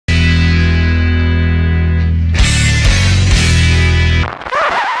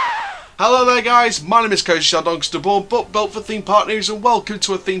Hello there guys, my name is Coach Shardongster, but built for Theme Park News, and welcome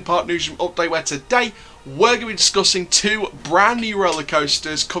to a Theme Park Newsroom update where today we're going to be discussing two brand new roller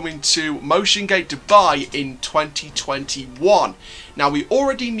coasters coming to Motiongate Dubai in 2021. Now we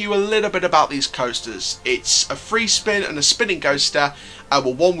already knew a little bit about these coasters. It's a free spin and a spinning coaster.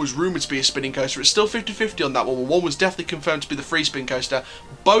 Well, one was rumoured to be a spinning coaster. It's still 50-50 on that one. One was definitely confirmed to be the free spin coaster.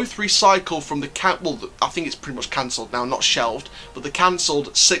 Both recycled from the well, I think it's pretty much cancelled now, not shelved, but the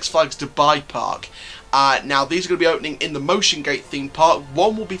cancelled Six Flags Dubai park. Now these are going to be opening in the Motiongate theme park.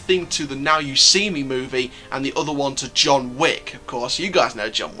 One will be themed to the Now You See Me movie, and the other one to John Wick. Of course, you guys know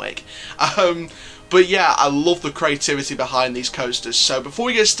John Wick. But yeah, I love the creativity behind these coasters. So before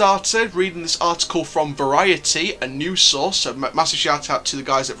we get started, reading this article from Variety, a news source, so massive shout out to the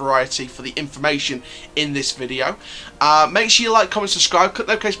guys at Variety for the information in this video. Make sure you like, comment, subscribe, click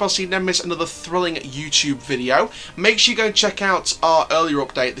the notification bell so you never miss another thrilling YouTube video. Make sure you go and check out our earlier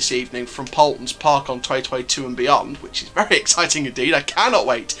update this evening from Polton's Park on 2022 and beyond, which is very exciting indeed. I cannot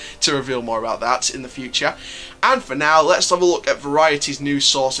wait to reveal more about that in the future. And for now, let's have a look at Variety's news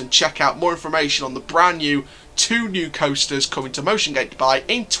source and check out more information on the brand new two new coasters coming to Motiongate Dubai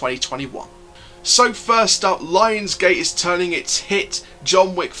in 2021. So first up, Lionsgate is turning its hit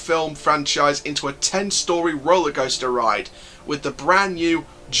John Wick film franchise into a 10-story roller coaster ride with the brand new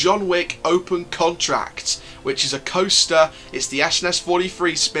John Wick Open Contract, which is a coaster. It's the SNS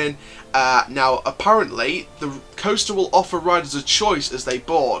 43 spin. Now apparently the coaster will offer riders a choice as they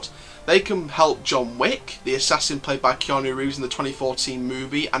board. They can help John Wick, the assassin played by Keanu Reeves in the 2014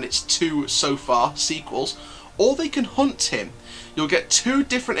 movie and its two so far sequels, or they can hunt him. You'll get two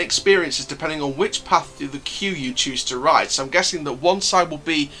different experiences depending on which path through the queue you choose to ride. So I'm guessing that one side will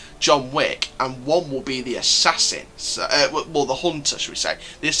be John Wick and one will be the assassin. So, well, the hunter, should we say.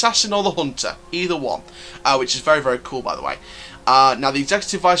 The assassin or the hunter, either one, which is very, very cool, by the way. Now, the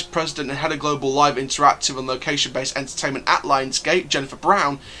Executive Vice President and Head of Global Live Interactive and Location-Based Entertainment at Lionsgate, Jennifer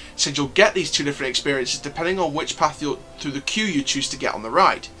Brown, said you'll get these two different experiences depending on which path through the queue you choose to get on the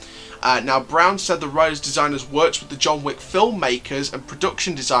ride. Now, Brown said the ride's designers worked with the John Wick filmmakers and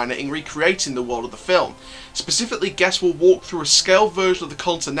production designer in recreating the world of the film. Specifically, guests will walk through a scaled version of the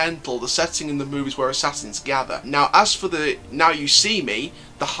Continental, the setting in the movies where assassins gather. Now, as for the Now You See Me,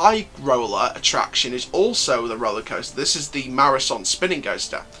 the high roller attraction is also the roller coaster. This is the Maurer spinning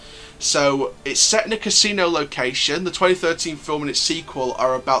coaster. So it's set in a casino location. The 2013 film and its sequel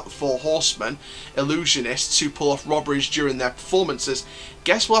are about the four horsemen, illusionists who pull off robberies during their performances.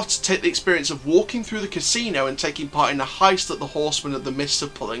 Guests will have to take the experience of walking through the casino and taking part in a heist that the horsemen are in the midst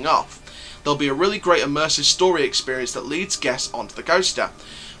of pulling off. There'll be a really great immersive story experience that leads guests onto the coaster.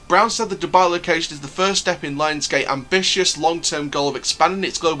 Brown said the Dubai location is the first step in Lionsgate's ambitious long-term goal of expanding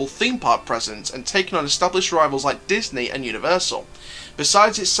its global theme park presence and taking on established rivals like Disney and Universal.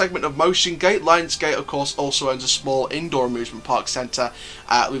 Besides its segment of Motiongate, Lionsgate of course also owns a small indoor amusement park centre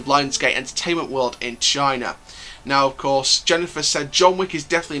with Lionsgate Entertainment World in China. Now, of course, Jennifer said John Wick is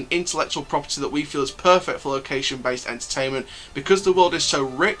definitely an intellectual property that we feel is perfect for location-based entertainment because the world is so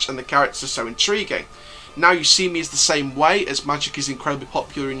rich and the characters are so intriguing. Now You See Me is the same way, as magic is incredibly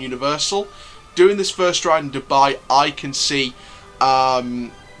popular in Universal. Doing this first ride in Dubai, I can see,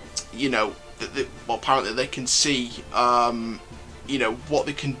 you know, well, apparently they can see, you know, what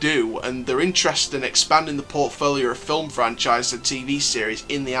they can do, and they're interested in expanding the portfolio of film franchises and TV series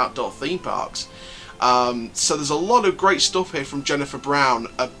in the outdoor theme parks. So there's a lot of great stuff here from Jennifer Brown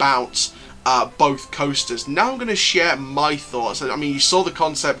about both coasters. Now I'm going to share my thoughts. I mean, you saw the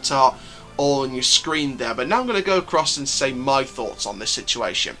concept art all on your screen there, but now I'm going to go across and say my thoughts on this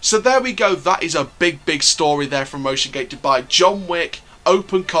situation. So there we go. That is a big story there from Motiongate Dubai. John Wick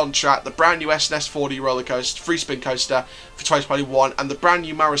Open Contract, the brand new SNS 40 roller coaster, free spin coaster for 2021, and the brand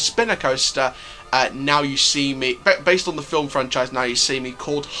new Maurer spinner coaster, Now You See Me, based on the film franchise Now You See Me,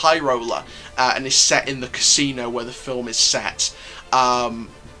 called High Roller, and is set in the casino where the film is set.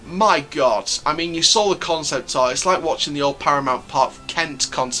 My God, I mean, you saw the concept art. It's like watching the old Paramount Park Kent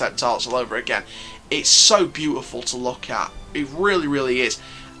concept arts all over again. It's so beautiful to look at. It really is.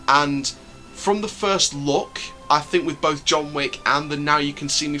 And from the first look, I think with both John Wick and the Now You Can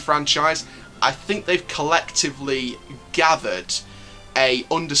See Me franchise, I think they've collectively gathered a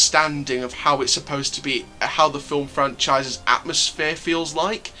understanding of how it's supposed to be, how the film franchise's atmosphere feels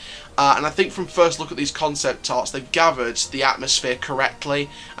like. And I think from first look at these concept arts, they've gathered the atmosphere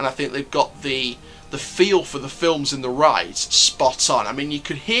correctly, and I think they've got the feel for the films in the rides spot on. I mean, you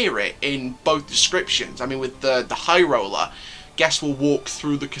could hear it in both descriptions. I mean, with the high roller, guests will walk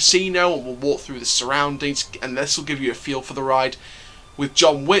through the casino and will walk through the surroundings, and this will give you a feel for the ride. With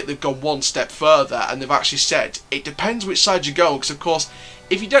John Wick, they've gone one step further, and they've actually said it depends which side you go, because of course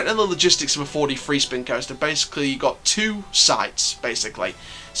if you don't know the logistics of a 4D free spin coaster, basically you got two sides, basically.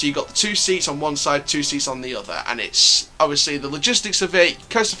 So you got the two seats on one side, two seats on the other, and it's obviously the logistics of it.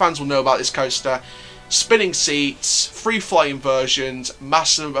 Coaster fans will know about this coaster. Spinning seats, free flying versions,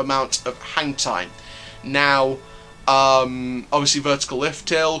 massive amount of hang time. Now, obviously vertical lift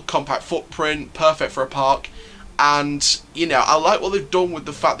hill, compact footprint, perfect for a park. And, you know, I like what they've done with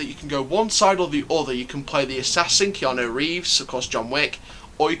the fact that you can go one side or the other. You can play the assassin, Keanu Reeves, of course John Wick,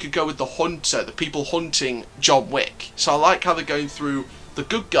 or you could go with the hunter, the people hunting John Wick. So I like how they're going through the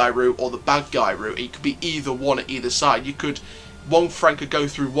good guy route or the bad guy route. It could be either one at either side. You could, one friend could go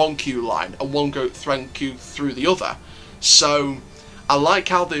through one queue line and one friend queue through the other. So I like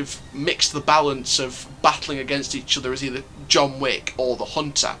how they've mixed the balance of battling against each other as either John Wick or the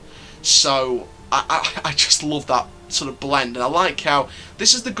hunter. So I just love that sort of blend, and I like how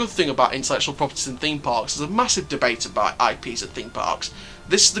this is the good thing about intellectual properties in theme parks. There's a massive debate about IPs at theme parks.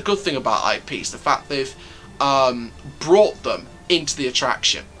 This is the good thing about IPs, the fact they've brought them into the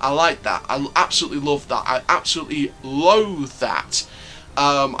attraction. I like that. I absolutely love that. I absolutely loathe that.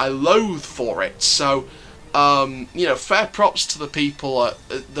 I loathe for it. So, you know, fair props to the people,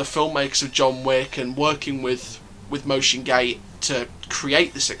 the filmmakers of John Wick, and working with Motiongate to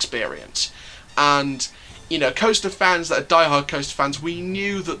create this experience. And, you know, coaster fans that are diehard coaster fans, we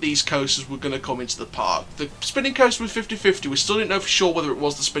knew that these coasters were going to come into the park. The spinning coaster was 50-50. We still didn't know for sure whether it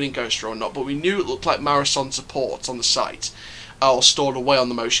was the spinning coaster or not, but we knew it looked like Maurer support on the site, or stored away on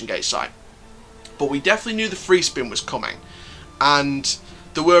the Motiongate site. But we definitely knew the free spin was coming. And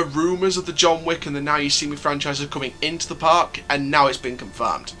there were rumours of the John Wick and the Now You See Me franchise coming into the park, and now it's been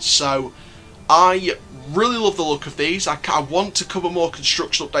confirmed. So I really love the look of these. I want to cover more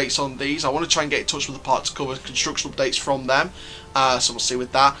construction updates on these. I want to try and get in touch with the park to cover construction updates from them. So we'll see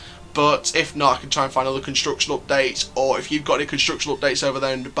with that. But if not, I can try and find other construction updates, or if you've got any construction updates over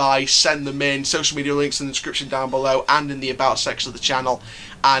there in Dubai, send them in. Social media links in the description down below and in the about section of the channel,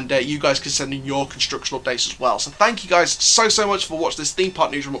 and you guys can send in your construction updates as well. So thank you guys so much for watching this Theme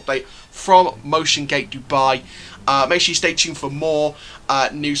Park Newsroom update from Motiongate Dubai. Make sure you stay tuned for more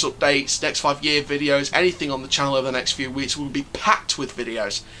news updates, next 5-year videos, anything on the channel over the next few weeks. We'll be packed with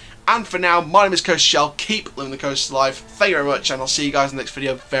videos. And for now, my name is Coaster Shell. Keep living the coaster life. Thank you very much, and I'll see you guys in the next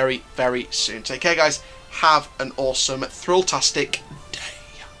video very soon. Take care, guys. Have an awesome, thrill-tastic